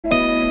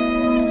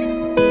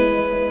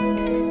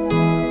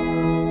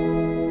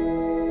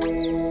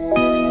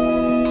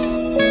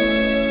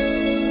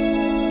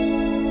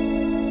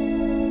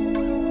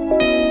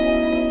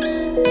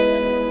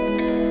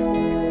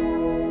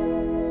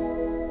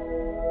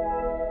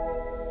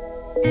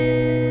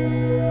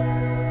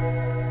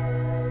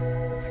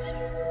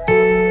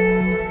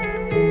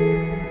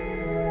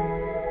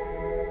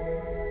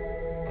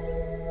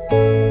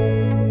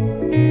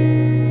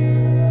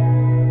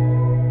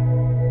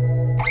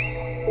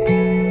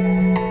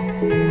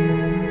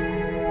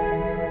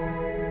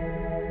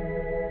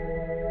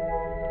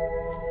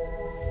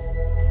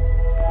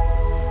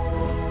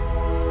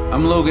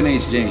I'm Logan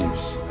H.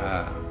 James.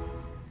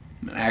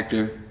 I'm an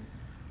actor,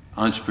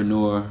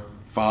 entrepreneur,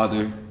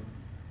 father,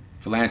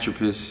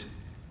 philanthropist.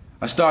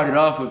 I started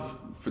off with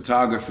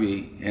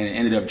photography and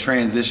ended up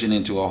transitioning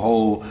into a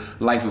whole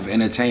life of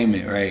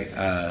entertainment,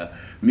 right?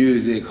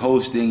 Music,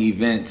 hosting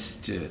events,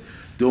 to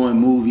doing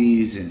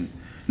movies, and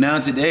now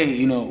today,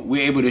 you know,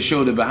 we're able to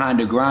show the behind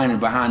the grind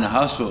and behind the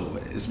hustle.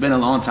 It's been a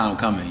long time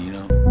coming, you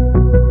know.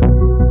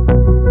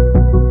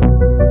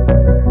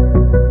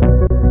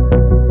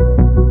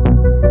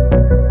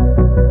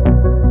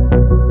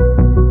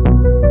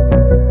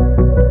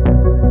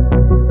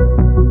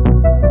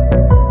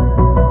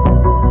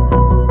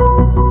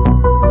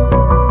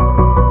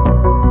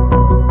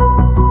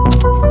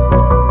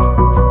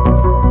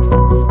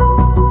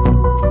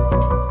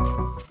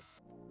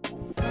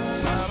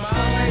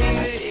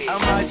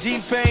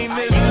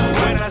 Famous.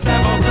 When I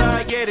step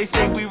outside, yeah, they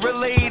say we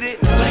related.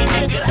 Like,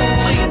 nigga, that's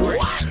flagrant.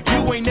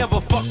 You ain't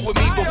never fucked with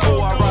me before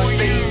I rock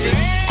stages.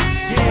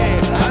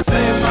 Yeah, I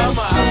said,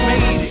 mama, I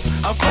made it.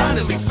 I'm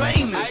finally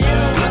famous.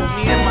 Look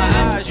me in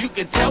my eyes, you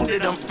can tell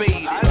that I'm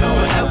faded.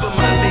 Forever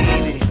my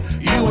lady.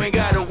 You ain't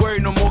gotta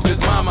worry no more,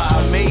 cause mama,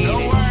 I made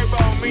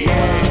it.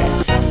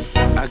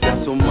 Yeah, I got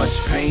so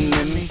much pain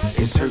in me,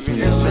 it's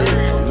hurting to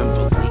live.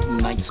 Remember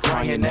late nights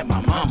crying at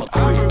my mama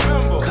crib.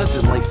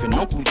 Cousin life and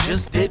uncle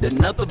just did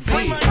another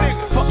bid.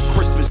 Fuck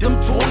Christmas, them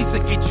toys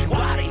that get you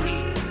out of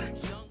here.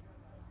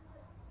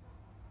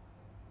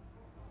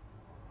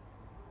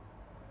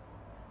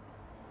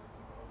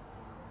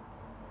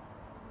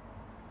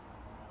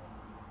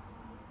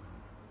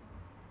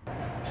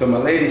 So my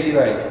lady, she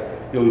like,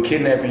 yo, we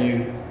kidnapping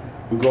you.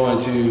 We're going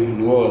to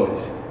New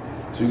Orleans.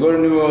 So we go to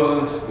New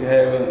Orleans. We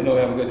have a,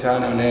 have a good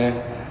time down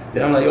there.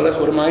 Then I'm like, yo, let's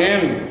go to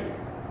Miami.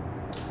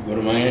 We go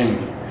to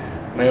Miami.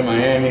 We're in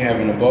Miami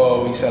having a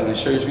ball. We selling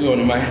shirts. We going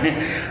to Miami.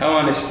 I'm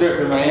on the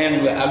strip in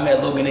Miami. I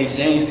met Logan H.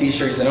 James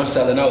t-shirts, and I'm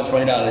selling out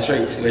 $20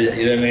 shirts.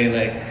 You know what I mean?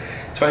 Like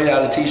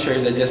 $20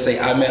 t-shirts that just say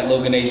I met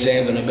Logan H.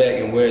 James on the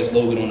back and where's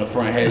Logan on the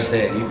front,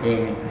 hashtag. You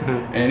feel me?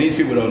 And these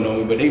people don't know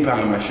me, but they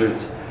buying my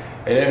shirts.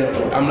 And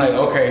then I'm like,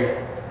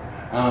 okay.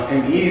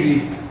 And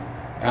Weezy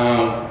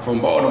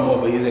from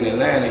Baltimore, but he's in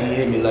Atlanta. He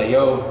hit me like,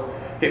 yo,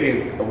 hit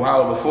me a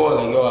while before,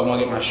 like, yo, I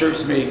want to get my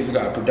shirts made because we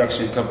got a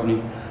production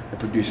company that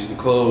produces the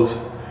clothes.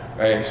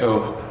 Right,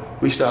 so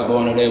we start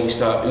going over there, we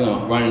start,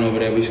 running over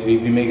there,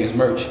 we make his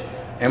merch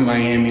in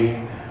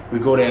Miami. We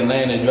go to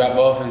Atlanta, drop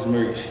off his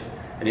merch,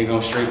 and then go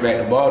straight back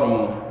to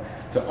Baltimore.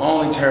 To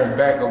only turn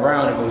back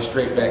around and go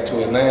straight back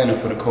to Atlanta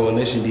for the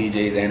Coalition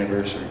DJ's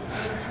anniversary.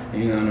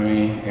 You know what I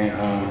mean? And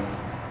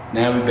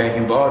now we're back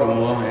in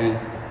Baltimore, and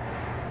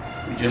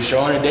we're just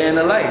showing a day in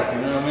the life,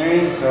 you know what I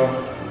mean? So,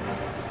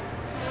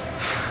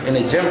 in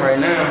the gym right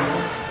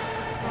now.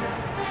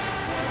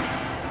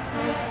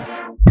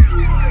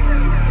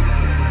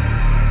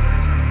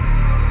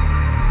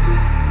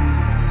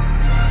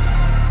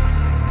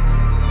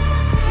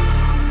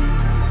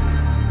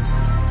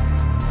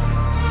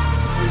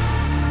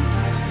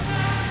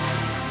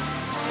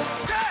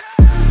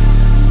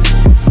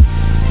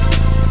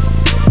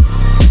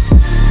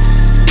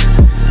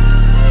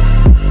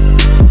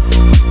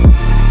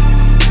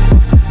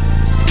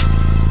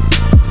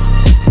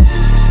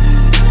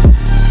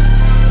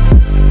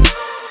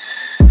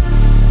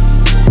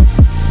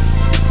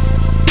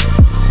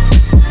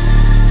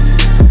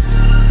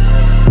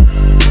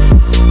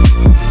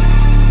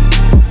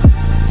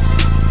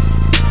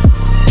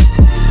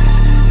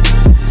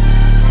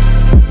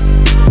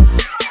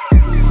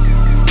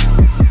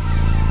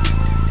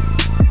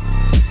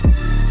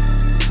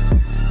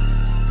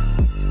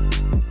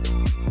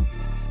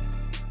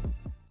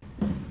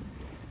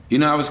 You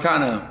know, I was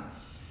kind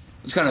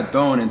of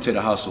thrown into the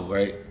hustle,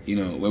 right? You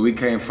know, where we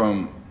came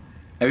from,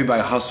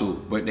 everybody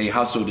hustled, but they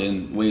hustled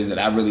in ways that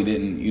I really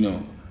didn't,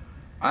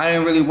 I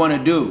didn't really want to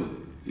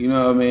do. You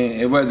know what I mean?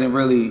 It wasn't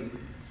really,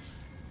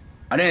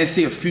 I didn't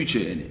see a future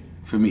in it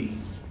for me,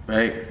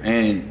 right?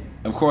 And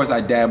of course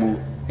I dabbled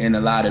in a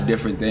lot of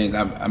different things.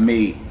 I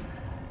made,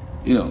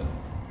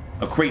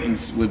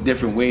 acquaintance with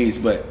different ways,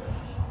 but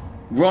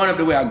growing up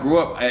the way I grew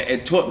up,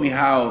 it taught me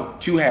how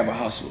to have a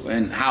hustle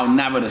and how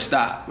never to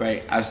stop,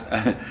 right? I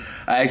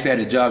actually had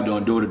a job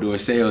doing door-to-door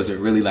sales that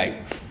really like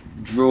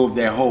drove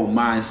that whole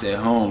mindset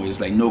home. It's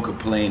like no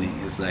complaining.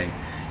 It's like,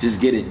 just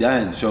get it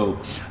done. So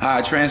how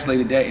I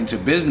translated that into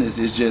business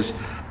is just,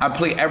 I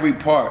play every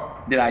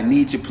part that I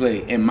need to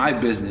play in my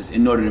business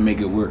in order to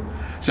make it work.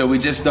 So we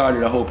just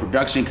started a whole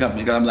production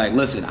company because I'm like,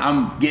 listen,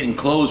 I'm getting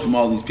clothes from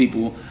all these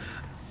people.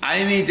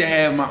 I need to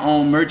have my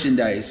own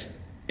merchandise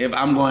if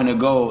I'm going to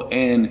go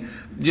and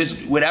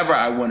just whatever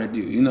I want to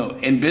do.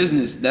 In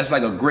business, that's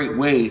like a great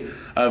way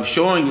of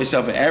showing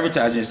yourself and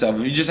advertising yourself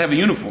if you just have a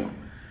uniform,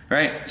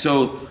 right?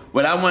 So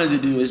what I wanted to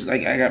do is,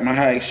 like, I got my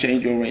high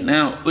exchange on right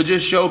now, but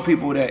just show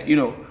people that,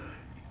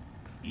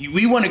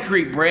 we want to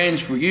create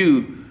brands for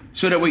you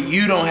so that way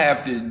you don't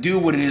have to do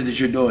what it is that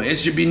you're doing. It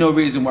should be no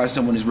reason why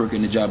someone is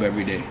working the job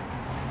every day.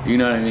 You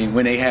know what I mean?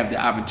 When they have the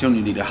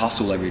opportunity to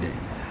hustle every day.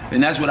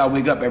 And that's what I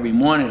wake up every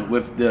morning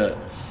with, the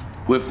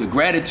with the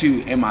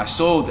gratitude in my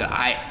soul that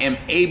I am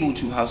able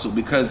to hustle,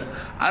 because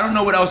I don't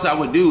know what else I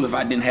would do if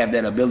I didn't have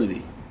that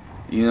ability,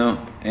 you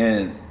know?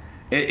 And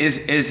it's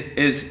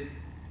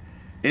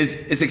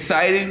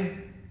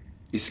exciting,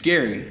 it's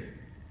scary,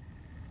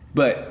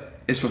 but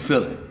it's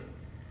fulfilling,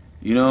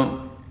 you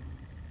know?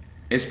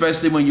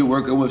 Especially when you're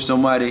working with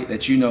somebody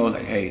that you know,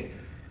 like, hey,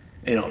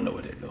 they don't know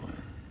what they're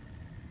doing.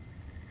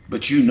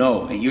 But you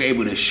know, and you're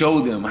able to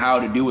show them how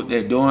to do what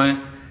they're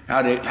doing,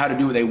 how to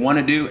do what they want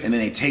to do, and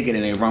then they take it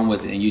and they run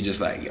with it, and you're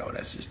just like, yo,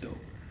 that's just dope.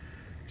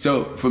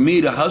 So for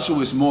me, the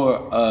hustle is more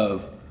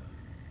of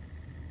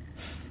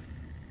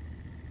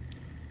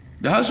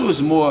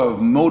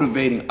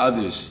motivating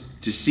others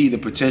to see the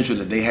potential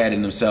that they had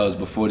in themselves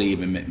before they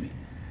even met me.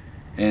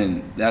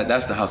 And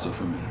that's the hustle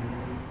for me.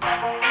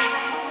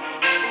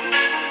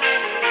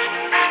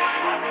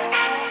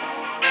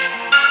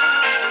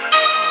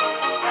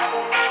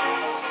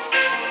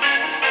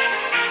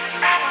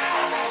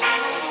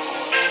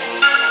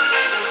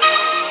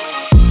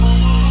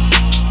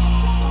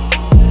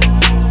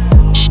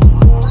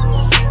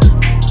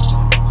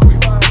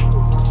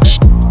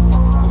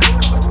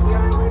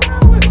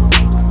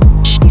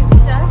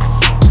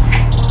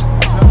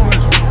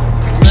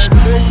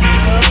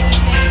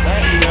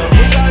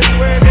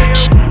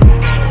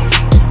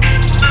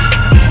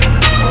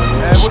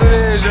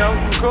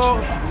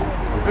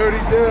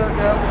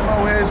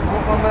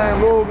 My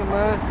man Logan,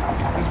 man,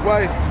 his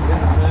wife.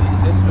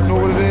 You know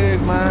what it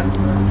is, man.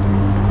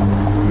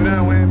 Go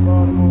down way in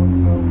Baltimore, you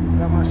know,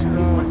 got my shit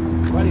on.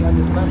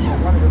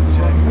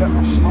 Check, got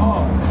my shit.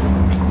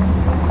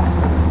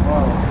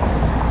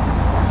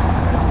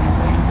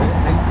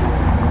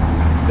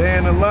 Day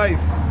in the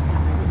life.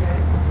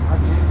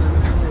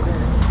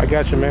 I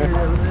got you, man.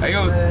 Hey,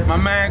 yo, my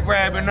man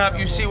grabbing up.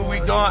 You see what we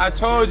doing? I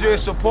told you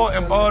it's support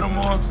in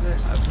Baltimore. I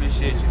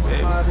appreciate you,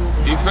 baby.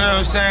 You feel what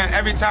I'm saying?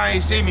 Every time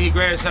he see me, he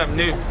grabs something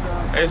new.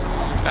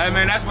 I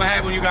mean, that's what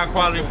happens when you got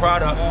quality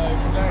product.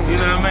 You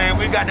know what I mean?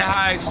 We got the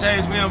high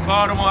exchange. We in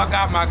Baltimore. I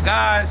got my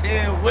guys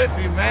here with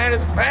me, man.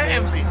 It's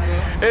family.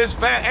 It's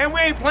family. And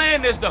we ain't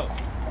playing this, though.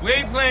 We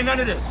ain't playing none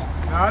of this.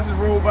 Nah, I just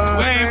rolled by.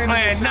 We ain't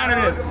playing none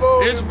of this.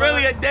 It's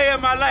really a day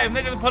of my life.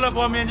 Niggas pull up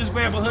on me and just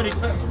grab a hoodie.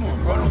 Come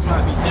on, bro. Don't try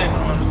to be jamming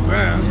on the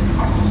ground.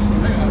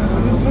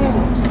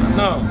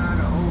 No.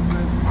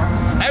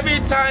 Every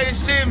time he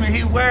see me,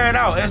 he wear it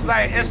out. It's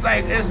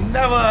it's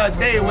never a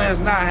day where it's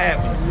not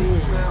happening.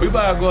 We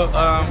about to go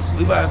up, to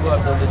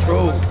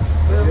Latrobe.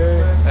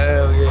 Yeah.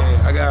 Hell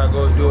yeah. I gotta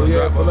go do a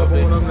drop pull up up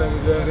there. on them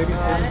niggas. Yeah, they be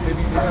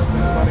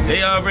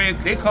spending money.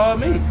 They called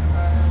me. Oh,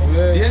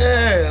 yeah.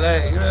 Yeah,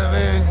 like, you know what I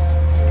mean?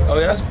 Oh,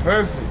 yeah, that's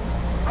perfect.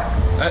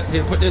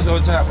 Here, put this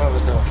on top of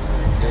it, though.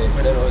 Yeah,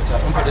 put that on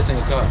top. I'm gonna put this in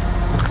the car.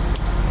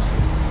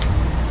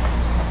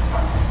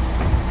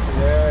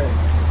 Yeah.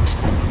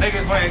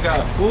 Niggas ain't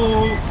got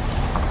food.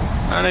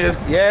 My niggas,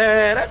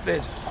 yeah, that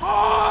bitch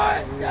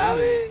hard. You know what I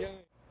mean?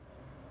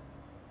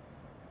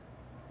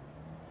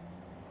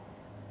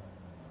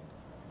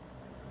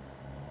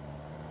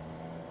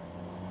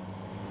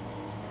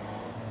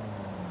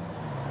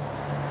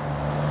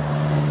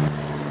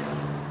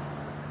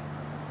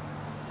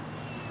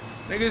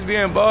 Niggas be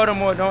in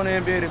Baltimore, don't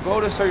even be able to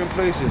go to certain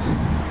places.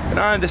 And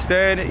I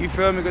understand it, you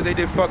feel me, because they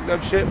did fucked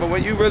up shit. But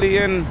when you really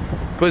in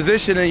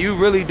position and you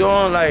really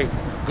doing like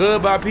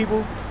good by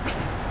people,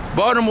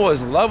 Baltimore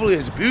is lovely,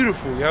 it's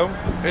beautiful, yo.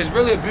 It's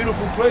really a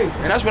beautiful place.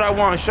 And that's what I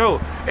want to show.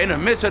 In the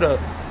midst of the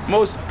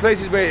most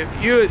places where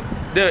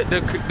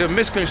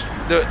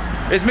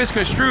it's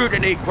misconstrued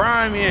that they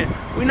grimy in.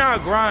 We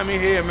not grimy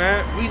here,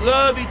 man. We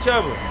love each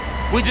other.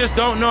 We just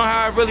don't know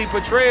how to really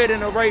portray it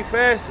in the right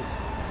facets.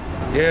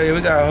 Yeah,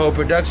 we got a whole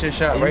production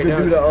shot right now.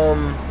 You can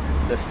do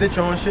the stitch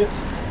on shits?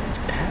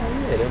 Hell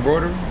yeah, the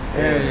embroidery.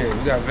 Yeah,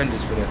 we got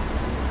vendors for that.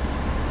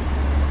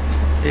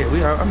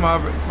 Yeah, I'm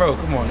already, bro,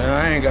 come on now,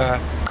 I ain't got,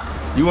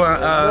 you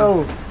want,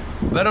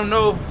 let them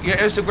know your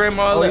Instagram,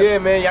 all that. Oh yeah,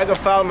 man, y'all can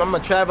follow me. I'm a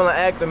traveling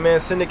actor, man,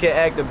 syndicate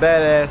actor,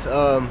 badass.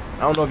 I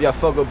don't know if y'all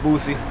fuck with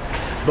Boosie,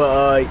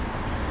 but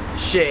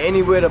shit,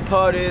 anywhere the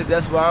part is,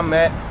 that's where I'm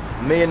at.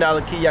 $1 Million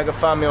Key, y'all can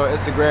find me on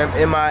Instagram,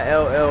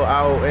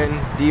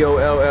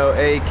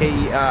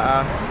 MILLIONDOLLAKEII.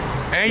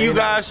 And you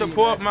guys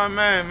support my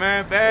man,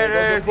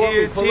 badass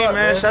ENT,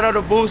 man. Shout out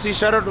to Boosie,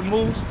 shout out to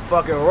Moose.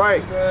 Fucking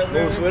right.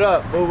 Moose, what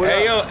up?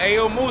 Hey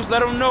yo, Moose, let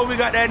them know we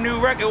got that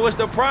new record. What's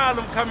the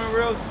problem? Coming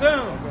real soon.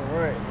 Fucking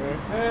right,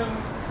 man.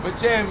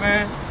 But yeah,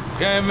 man.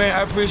 Yeah, man,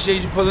 I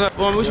appreciate you pulling up.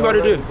 What you about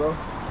to do? Bro?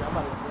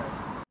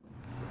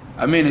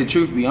 I mean, the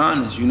truth be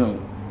honest, you know,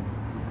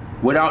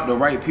 without the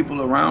right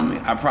people around me,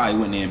 I probably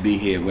wouldn't even be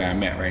here where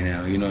I'm at right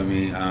now. You know what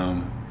I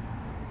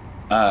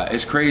mean?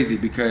 It's crazy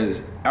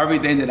because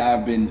everything that I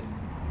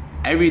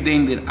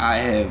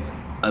have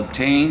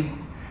obtained,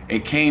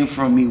 it came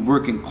from me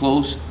working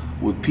close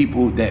with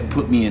people that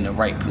put me in the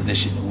right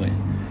position to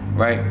win,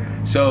 right?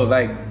 So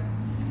like,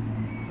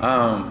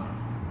 I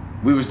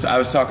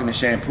was talking to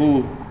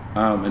Shampoo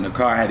in the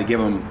car. I had to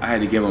give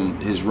him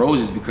his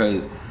roses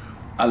because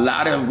a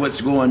lot of what's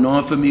going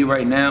on for me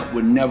right now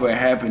would never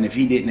happen if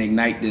he didn't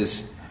ignite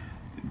this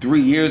 3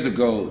 years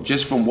ago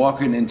just from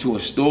walking into a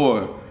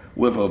store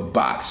with a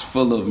box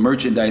full of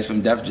merchandise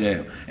from Def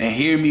Jam and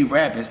hear me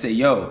rap and say,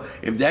 yo,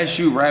 if that's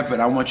you rapping,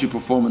 I want you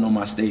performing on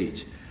my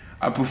stage.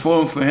 I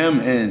performed for him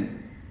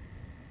and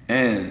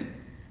I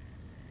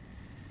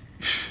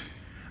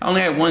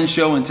only had one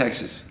show in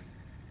Texas.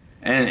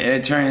 And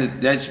it turns,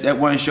 that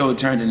one show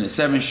turned into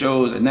 7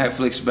 shows, a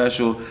Netflix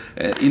special.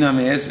 You know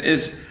what I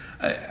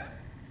mean?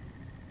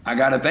 I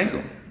gotta thank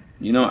them.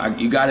 You know,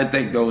 you gotta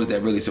thank those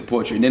that really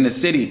support you. And then the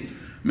city,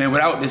 man,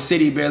 without the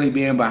city barely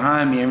being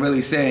behind me and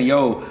really saying,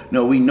 yo,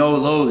 no, we know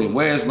Logan.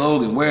 Where's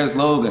Logan? Where's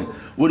Logan?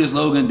 What is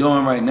Logan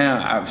doing right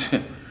now?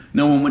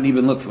 No one wouldn't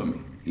even look for me.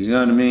 You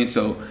know what I mean?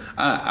 So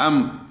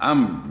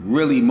I'm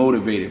really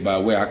motivated by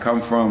where I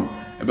come from,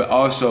 but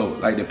also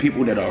like the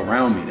people that are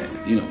around me that,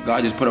 you know,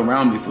 God just put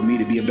around me for me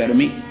to be a better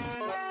me.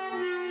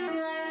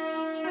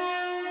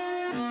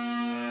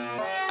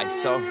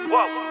 So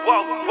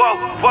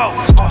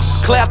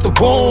clear out the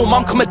room,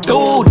 I'm coming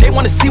through. They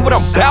wanna see what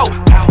I'm about.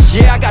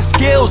 Yeah, I got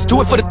skills,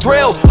 do it for the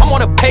thrill. I'm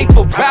on a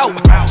paper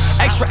route.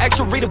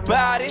 Extra, read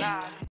about it.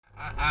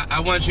 I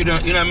want you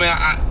to, you know what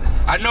I mean?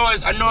 I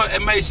know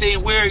it may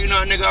seem weird, you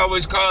know, a nigga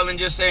always calling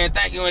just saying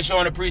thank you and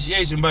showing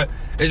appreciation, but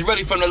it's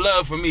really from the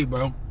love for me,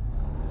 bro.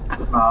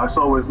 Nah, it's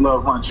always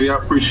love, Hunchy.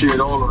 I appreciate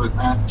all of it,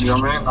 man. You know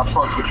what I mean? I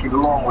fuck with you the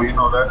long way, you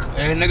know that.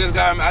 Hey, niggas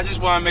I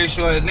just want to make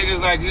sure that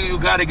niggas like you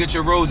gotta get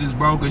your roses,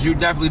 bro, because you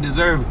definitely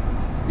deserve it.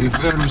 You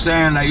feel what I'm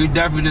saying? Like, you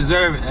definitely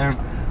deserve it. And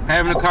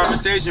having a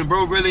conversation,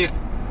 bro, really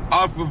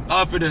off of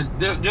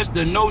just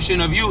the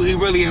notion of you, he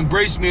really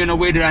embraced me in a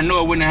way that I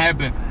know it wouldn't have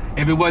happened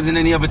if it wasn't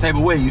any other type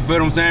of way. You feel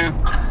what I'm saying?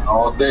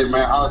 All day,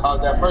 man.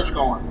 How's that merch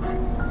going?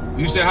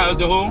 You said how's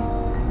the who?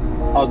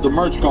 How's the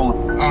merch going?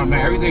 Oh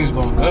man, everything's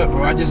going good,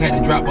 bro. I just had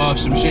to drop off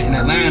some shit in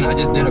Atlanta. I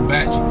just did a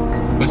batch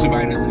for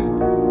somebody in Atlanta.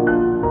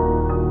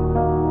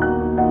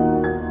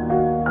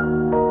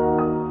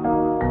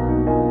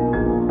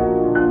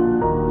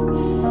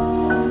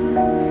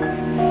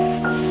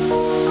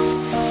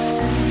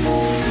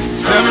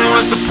 Tell me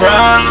what's the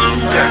problem?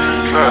 Death,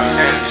 drugs,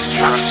 and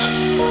destruction.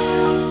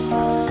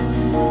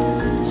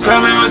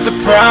 Tell me what's the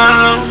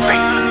problem?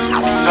 I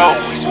was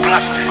always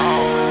bluffing.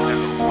 Always in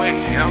the way,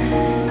 yo.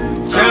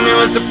 Tell me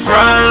what's the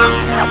problem?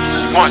 I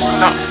just want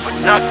something for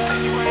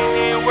nothing. You ain't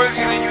even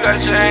working and you got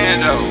your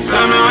hand out.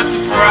 Tell me what's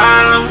the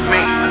problem?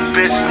 Make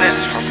business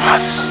from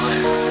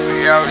hustling.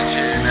 We out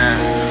here now.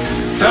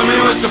 Tell me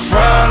what's the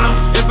problem?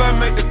 If I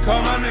make the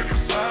call, my nigga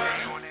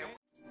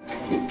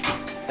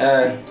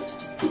tired.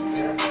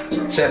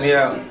 Check me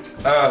out.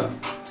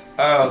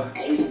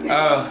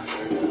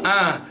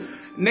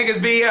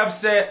 Niggas be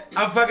upset.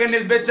 I'm fucking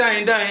this bitch, I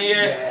ain't done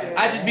yet.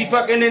 I just be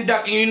fucking and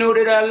ducking, you know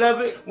that I love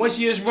it. When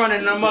she is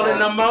running, I'm all in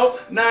the mouth.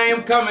 Now I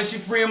am coming, she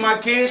freeing my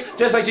kids.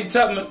 Just like she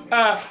told me,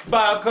 buy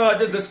a car,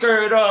 just to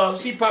skirt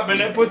off. She popping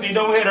that pussy,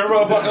 don't hit her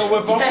off, fucking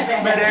with her.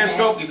 Mad ass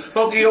strokey.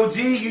 Pokey OG,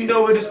 you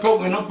know it is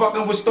poking. I'm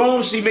fucking with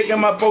Storm, she making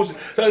my potion.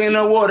 Tugging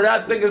the water, I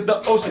think it's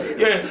the ocean.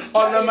 Yeah,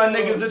 all of my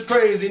niggas is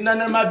crazy. None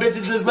of my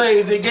bitches is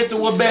lazy. Get to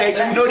a bag,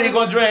 you know they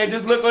gon' drag.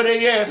 Just look what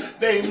they at.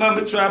 Baby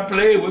mama try to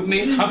play with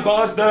me. I'm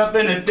bossed up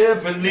in it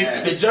differently.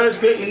 The judge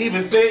couldn't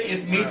even say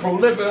it's me.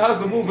 Prolific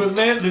hustle, move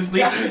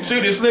relentlessly.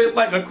 Shoot it slip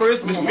like a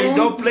Christmas tree.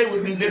 Don't play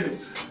with me, nigga.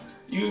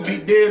 You be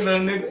dead,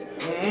 little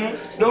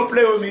nigga. Don't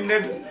play with me,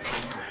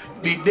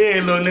 nigga. Be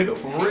dead, little nigga,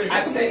 for real.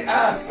 I say,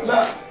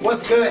 look,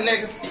 what's good,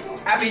 nigga?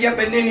 I be up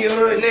in any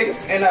hood,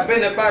 nigga, and I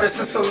been about it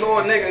since a little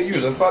nigga.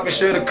 Use a fucking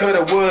shoulda, coulda,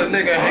 would,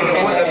 nigga.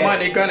 Hanging with the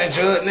money, gunning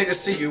judge, nigga.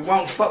 See you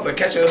won't fuck, but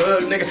catch a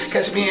hug, nigga.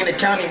 Catch me in the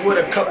county with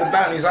a couple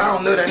bounties. I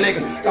don't know that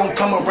nigga. Don't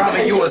come around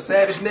me, you a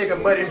savage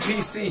nigga. But in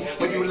PC,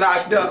 when you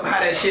locked up,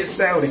 how that shit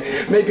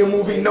sounded. Make a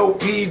movie, no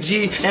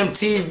PG,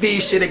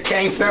 MTV, shit, it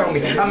can't found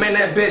me. I'm in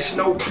that bitch,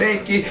 no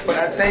pinky, but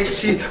I think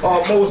she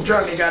almost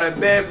drunk. Got a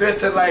bad bitch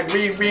that like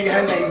Riri,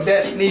 her name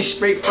Destiny,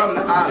 straight from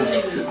the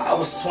islands. I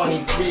was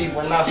 23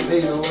 when I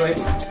faded away.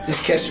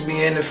 Just catch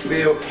me in the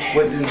field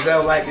with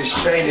Denzel like it's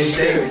training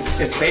day.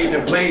 It's paid to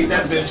play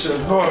that bitch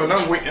alone.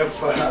 I'm waiting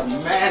for her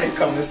man to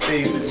come and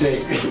save the day.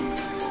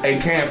 Hey,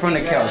 Cam, from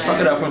the couch. Fuck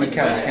it up from the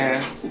couch,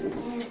 Cam.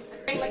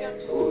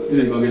 You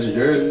just gonna get your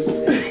jersey?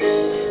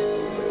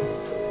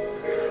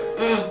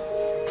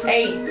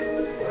 Hey.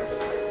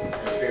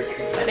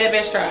 Let that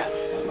bitch try.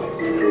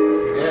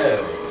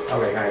 Yeah.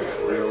 Okay, I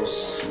got real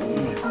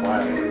smooth,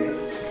 quiet.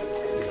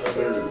 Yes,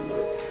 sir.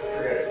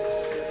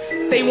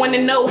 They wanna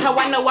know how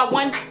I know I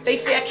won. They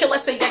say I kill, I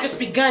say I just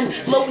begun.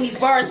 Loading these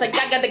bars like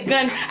I got the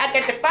gun. I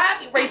got the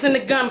 5, raising the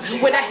gum.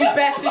 What I do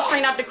best is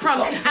strain out the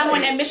crumbs. I'm on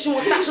that mission,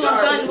 won't stop till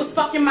I'm done. Was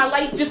fucking my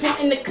life, just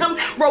wanting to come.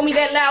 Roll me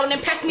that loud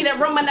and pass me that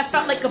rum, and I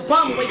felt like a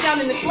bum. Way down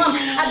in the slum,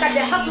 I got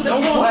that hustle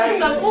that's going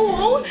some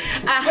ooh.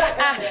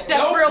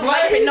 That's real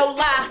life and no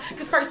lie.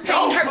 Cause first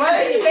pain hurts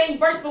and bang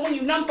burst, but when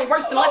you numb for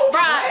worse, then let's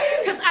ride.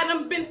 Cause I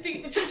done been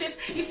through the trenches.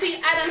 You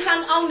see, I done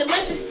hung on the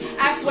lynches.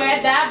 I swear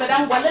I died, but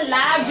I'm well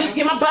alive. Just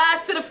get my bars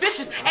out to the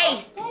fishes.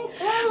 Hey,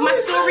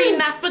 my story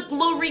not for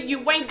glory,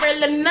 you ain't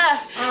real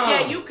enough.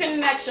 Yeah, you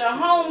can ask your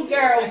home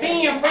girl,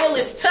 being real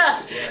is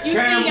tough. You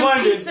see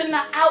him piecing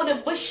her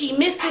outer, but she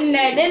missing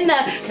that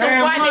inner. So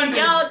why did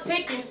y'all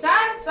taking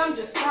sides? I'm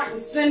just starting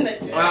to send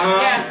it.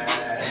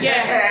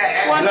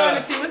 Yeah. One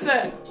moment, T, what's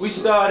up? We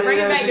started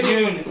as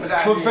a unit.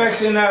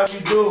 Perfection how we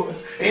do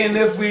it. And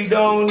if we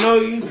don't know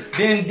you,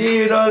 then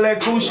did all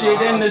that cool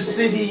shit in the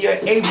city. You're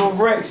Ava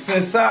Rex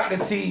and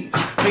Socrates.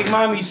 Make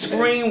mommy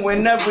scream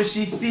whenever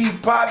she see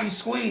Poppy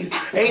squeeze.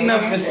 Ain't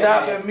nothing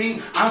stopping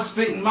me. I'm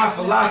spitting my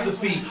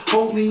philosophy.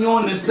 Hold me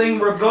on the same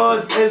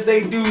regards as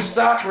they do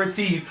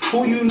Socrates.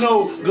 Who you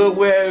know good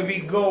wherever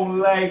he go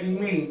like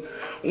me.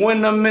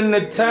 When I'm in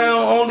the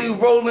town, only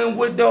rolling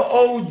with the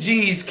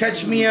OGs.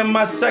 Catch me in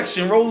my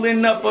section,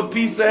 rolling up a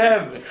piece of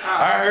heaven.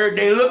 I heard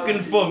they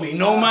looking for me.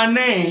 Know my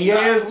name,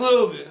 yeah, it's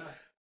Logan.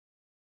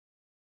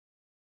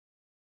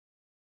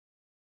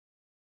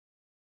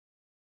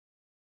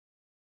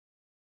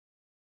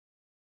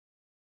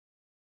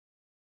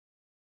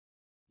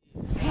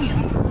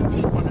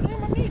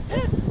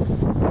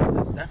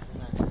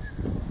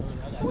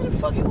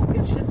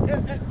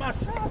 My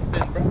size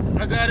then, bro.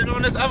 I got it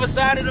on this other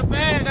side of the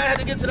bag. I had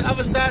to get to the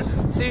other side.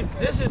 See,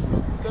 this is,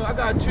 so I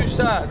got two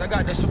sides. I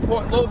got the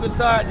support Logan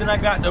side, then I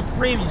got the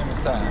premium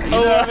side. You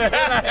know what I mean?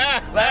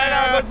 Like, I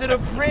gotta go to the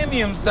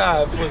premium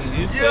side for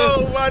you.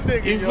 Yo, my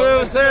nigga. You feel what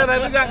I'm saying?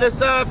 Like, we got the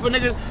side for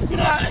niggas. You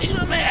know what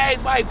I mean?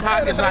 Everybody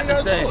pocket's not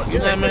the same. You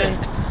know what I mean?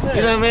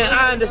 You know what I mean?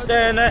 I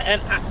understand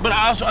that, but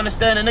I also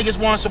understand that niggas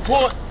want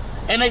support,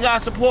 and they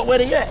got support where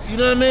they at. You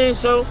know what I mean?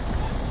 So,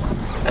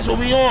 that's what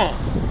we on.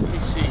 Let me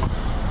see.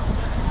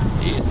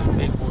 He is a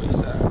big boy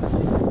side.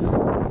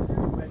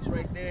 2X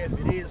right there. If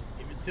it is,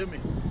 give it to me.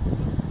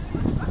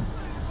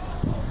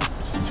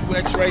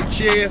 2X right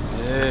here.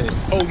 Yeah.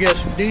 Oh,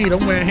 yes, indeed.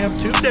 I'm wearing him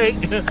today.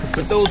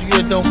 For those of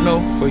you that don't know.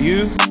 For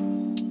you.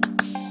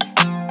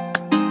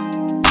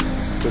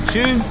 But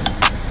you.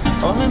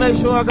 Oh, let me make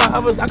sure I got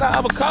other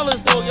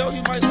colors though, yo.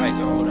 You might like,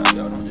 yo, hold up,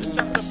 yo. Don't just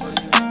jump up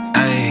first.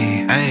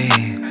 Ayy,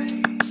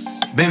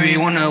 ayy. Baby,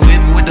 wanna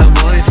whip with the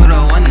boy for the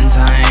one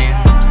time.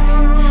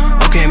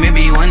 Okay,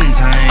 maybe one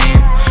time.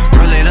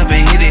 Roll it up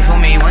and hit it for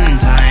me one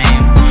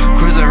time.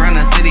 Cruise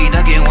around the city,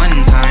 duck it one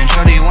time.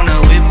 Shorty wanna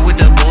whip with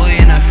the boy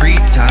in her free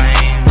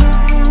time.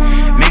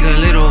 Make a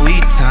little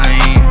weed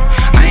time.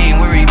 I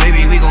ain't worried,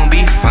 baby, we gon'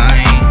 be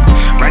fine.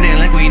 Riding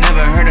like we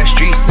never heard a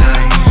street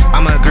sign.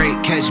 I'm a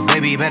great catch,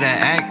 baby, better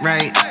act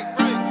right.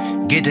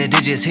 Get the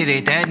digits, hit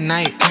it that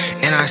night.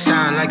 And I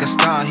shine like a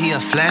star, he a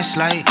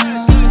flashlight.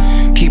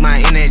 Keep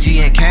my energy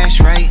and cash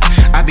right.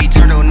 I be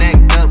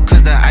turtlenecked up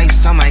cause the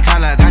ice on my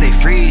collar got it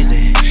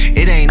freezing.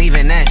 It ain't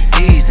even that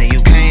season. You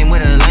came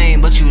with a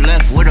lane, but you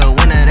left with a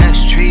winner,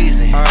 that's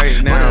treason.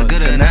 Alright, now, but a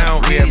good so now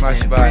we at my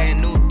reason.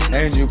 spot,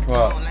 Andrew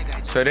Park.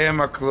 So they're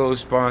my clothes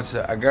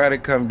sponsor. I gotta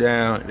come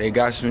down. They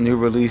got some new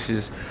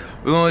releases.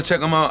 We're gonna check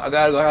them out. I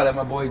gotta go holler at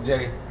my boy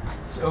Jay.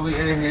 So we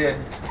in here,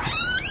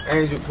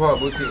 Andrew Park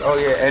Boutique. Oh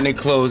yeah, and they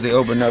closed. They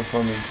opened up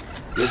for me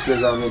just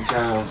because I'm in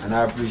town, and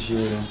I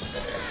appreciate them.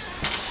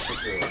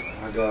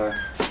 My God,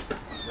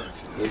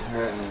 it's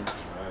happening.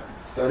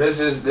 So this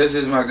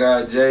is my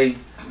guy Jay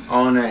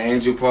on the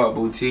Andrew Park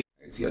Boutique.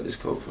 You got this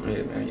coat from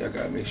here, man. Y'all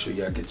gotta make sure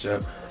y'all get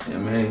your, you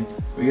know what I mean?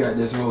 We got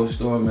this whole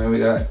store, man. We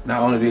got,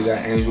 not only do we got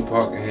Andrew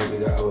Park in here, we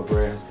got other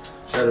brands.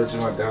 Shout out to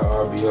my guy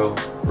RBO,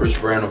 Rich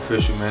Brand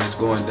Official, man. It's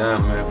going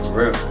down, man, for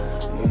real.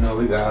 You know,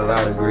 we got a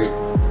lot of great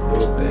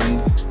little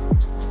things.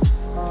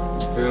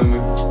 You feel me?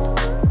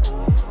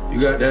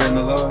 You got that in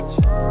the lodge?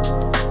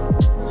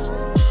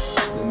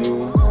 The new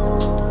one?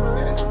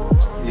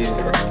 Yeah.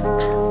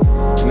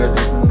 You got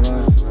this in the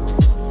lodge?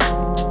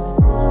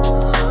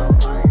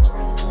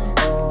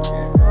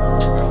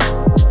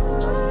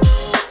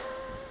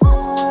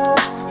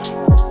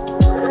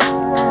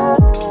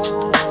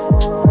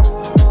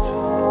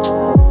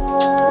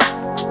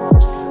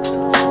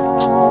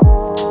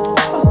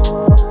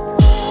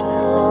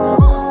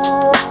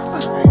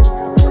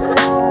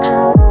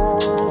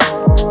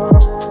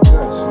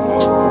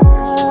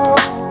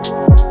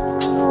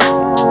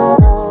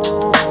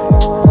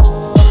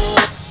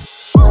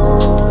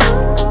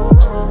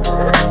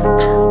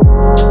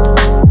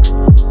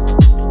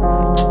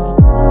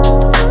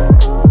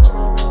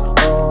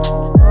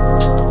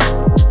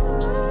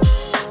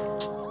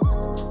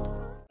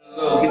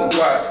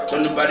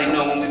 Don't nobody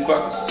know when we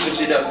fuck,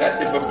 switch it up, got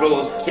different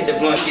flows, hit the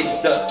blunt, get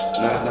stuck.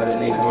 No, it's not a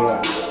name, hold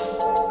on.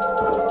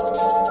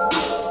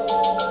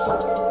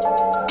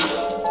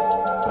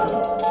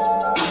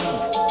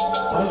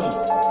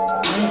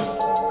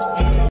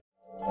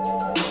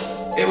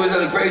 It was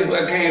really crazy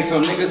where I came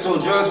from, niggas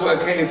sold drugs where I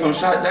came from,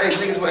 shot dice,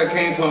 niggas where I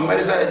came from, might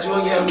as well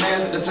junior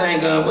man with the same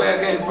gun, where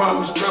I came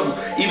from is trouble,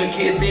 even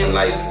kids seeing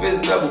life is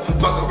double,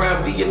 fuck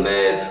around, be your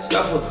last,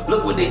 scuffle,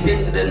 look what they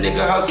did to the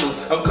nigga hustle,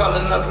 I'm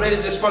calling up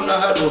players just from the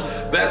huddle,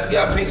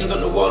 basket paintings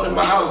on the wall in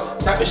my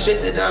house, type of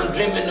shit that I'm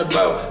dreaming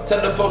about,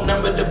 telephone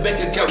number, the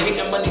bank account,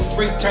 getting money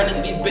free,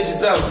 turning these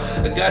bitches out,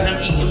 I got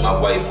them eating my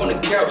wife on the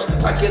couch,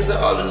 I kiss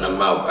her all in the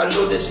mouth, I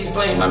know that she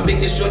flame, I'm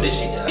making sure that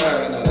she,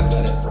 no, that's not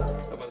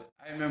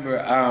I remember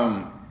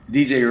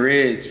DJ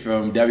Ridge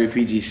from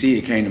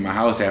WPGC came to my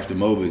house after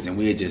Mobius, and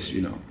we had just,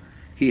 you know,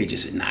 he had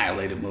just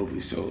annihilated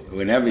Mobius. So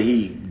whenever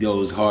he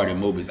goes hard at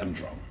Mobius, I'm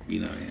drunk. You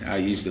know, I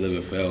used to live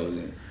with Fells,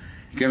 and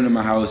he came to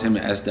my house, him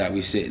and S-Dot,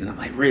 we sitting, and I'm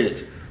like,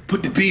 Ridge,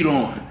 put the beat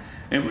on.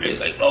 And Ridge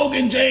like,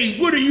 Logan James,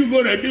 what are you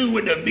gonna do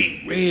with the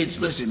beat? Ridge,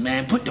 listen,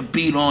 man, put the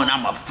beat on,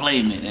 I'ma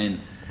flame it. And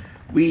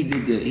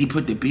he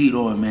put the beat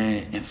on,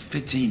 man, in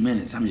 15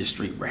 minutes, I'm just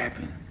straight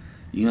rapping.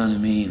 You know what I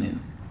mean? And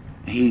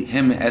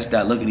him and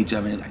S-Dot look at each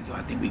other and they're like, yo,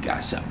 I think we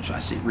got something. So I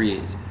said,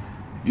 Ridge,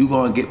 if you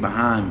gonna get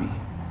behind me,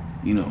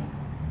 you know,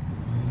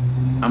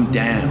 I'm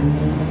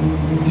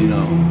down, you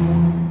know?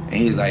 And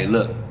he's like,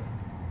 look,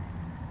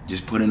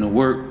 just put in the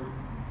work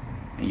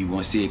and you're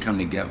gonna see it come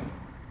together.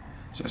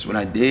 So that's what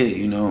I did,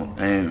 you know?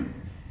 And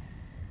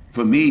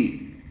for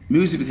me,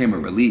 music became a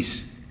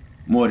release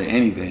more than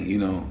anything, you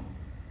know?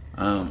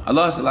 I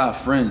lost a lot of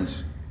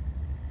friends,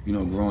 you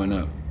know, growing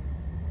up.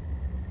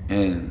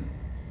 And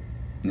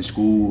in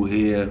school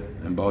here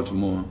in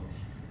Baltimore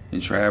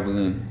and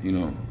traveling, you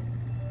know.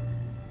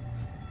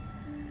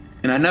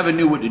 And I never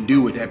knew what to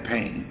do with that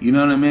pain, you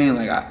know what I mean?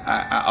 Like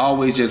I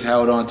always just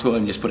held on to it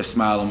and just put a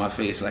smile on my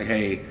face like,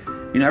 hey,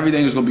 you know,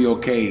 everything is gonna be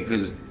okay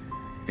because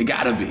it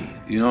gotta be,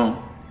 you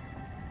know?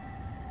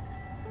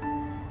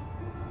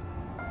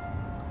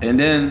 And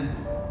then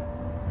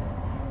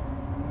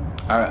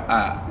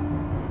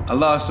I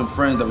lost some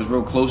friends that was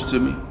real close to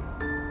me,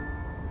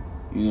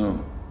 you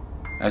know.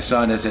 That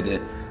song that said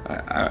that,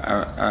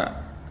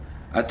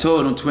 I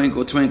told him,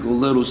 twinkle, twinkle,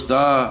 little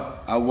star,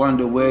 I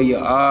wonder where you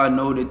are,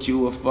 know that you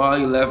were far,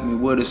 you left me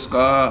with a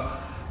scar.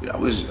 You know, I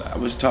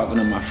was talking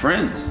to my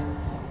friends.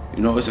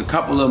 You know, it's a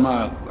couple of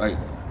my, like,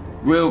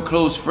 real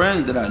close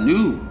friends that I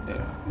knew,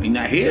 they're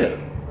not here,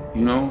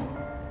 you know?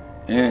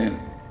 And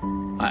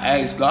I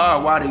asked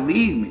God why they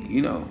leave me,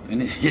 you know?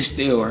 And it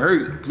still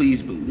hurt,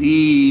 please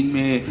believe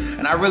me.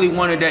 And I really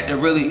wanted that to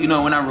really, you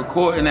know, when I'm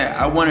recording that,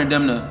 I wanted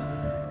them to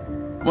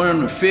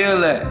feel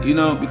that, you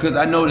know, because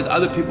I know there's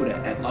other people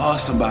that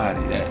lost somebody,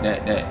 that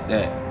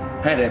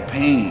had that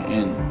pain,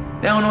 and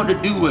they don't know what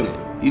to do with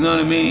it. You know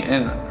what I mean?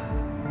 And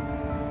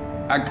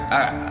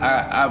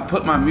I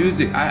put my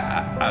music.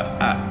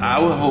 I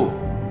would hope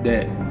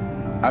that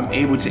I'm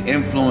able to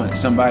influence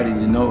somebody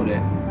to know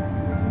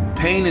that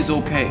pain is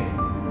okay,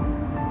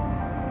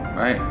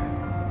 right?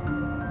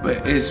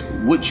 But it's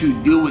what you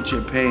do with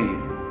your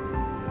pain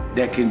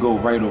that can go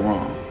right or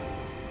wrong.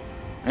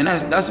 And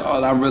that's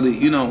all I really,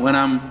 you know, when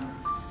I'm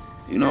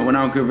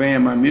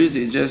conveying my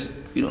music, just,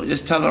 you know,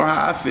 just telling her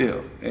how I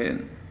feel.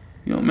 And,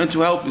 you know,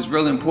 mental health is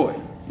really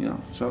important, you know,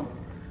 so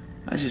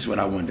that's just what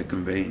I wanted to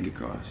convey and get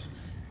across.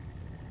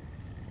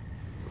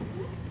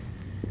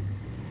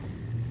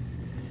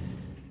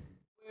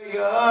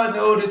 I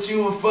know that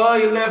you were far,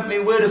 you left me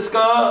with a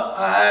scar.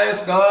 I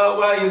asked God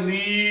why you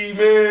leave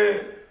me.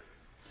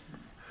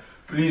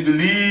 Please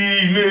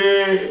believe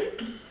me.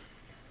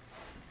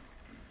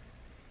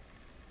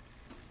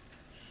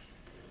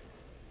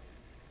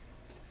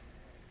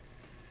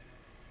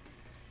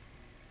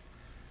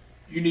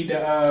 You need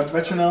the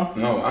metronome?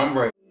 No, I'm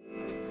right.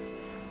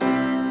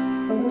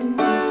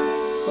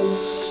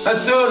 I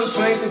told her,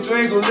 twinkle,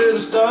 twinkle, little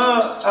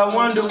star, I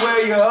wonder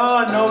where you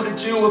are, know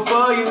that you were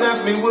far, you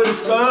left me with a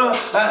scar.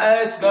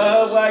 I asked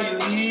God why you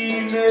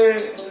leave me,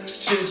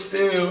 shit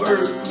still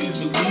hurt, please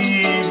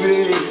believe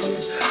me.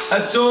 I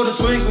told her,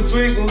 twinkle,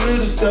 twinkle,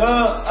 little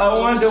star, I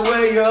wonder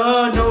where you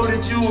are, know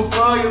that you were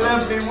far, you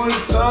left me with a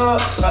scar.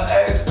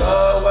 I asked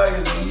God why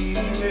you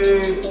leave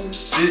me,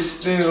 shit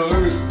still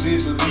hurt,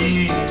 please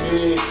believe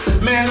me.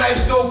 Man,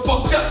 life's so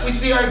fucked up, we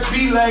see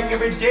RP like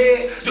every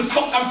day. The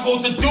fuck I'm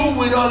supposed to do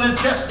with all this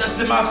death that's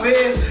in my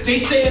feds? They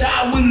said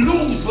I would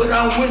lose, but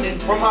I'm winning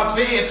from my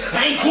feds.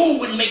 I ain't cool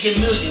with making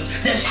millions,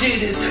 that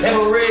shit is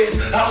ever red.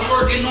 I'm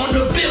working on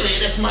the billy,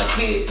 that's my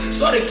kid,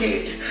 started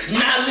kid.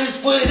 Knowledge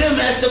for them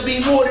has to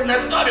be more than I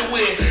started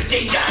with.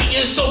 They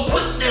dying so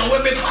quick now,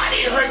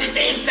 everybody heard the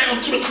damn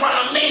sound through the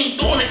crime. They ain't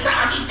doing the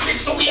time, he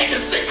snitched, so we had to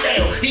sit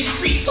down. These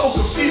streets so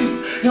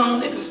confused,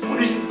 young niggas,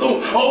 what is you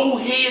doing?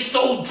 Old heads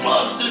sold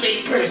drugs to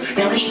they purse.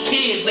 Now these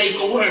kids ain't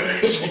go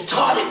hurt. It's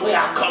retarded where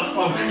I come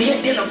from. They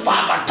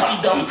identify by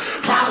dumb-dumb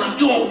problem.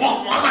 You don't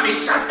want 100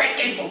 shots that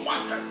came from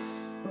one hurt.